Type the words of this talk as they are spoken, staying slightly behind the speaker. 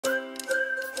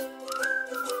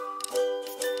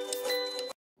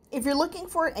If you're looking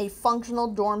for a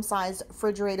functional dorm-sized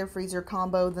refrigerator freezer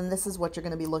combo, then this is what you're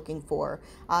going to be looking for.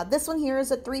 This one here is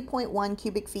at 3.1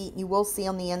 cubic feet. You will see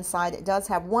on the inside it does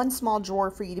have one small drawer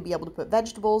for you to be able to put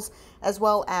vegetables, as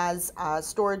well as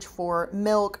storage for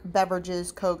milk,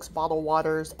 beverages, Cokes, bottled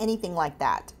waters, anything like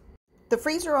that. The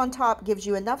freezer on top gives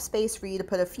you enough space for you to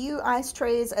put a few ice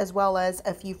trays as well as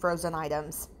a few frozen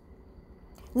items.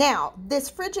 Now,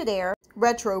 this Frigidaire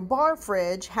retro bar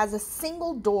fridge has a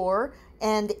single door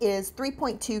and is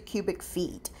 3.2 cubic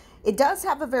feet. It does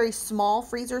have a very small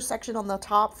freezer section on the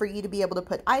top for you to be able to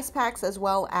put ice packs as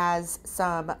well as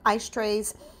some ice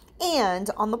trays. And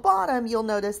on the bottom, you'll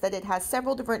notice that it has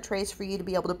several different trays for you to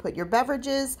be able to put your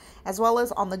beverages, as well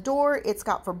as on the door, it's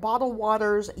got for bottled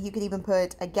waters. You could even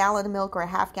put a gallon of milk or a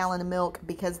half gallon of milk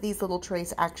because these little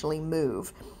trays actually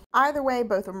move. Either way,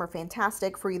 both of them are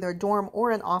fantastic for either a dorm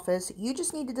or an office. You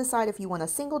just need to decide if you want a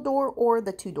single door or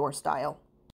the two-door style.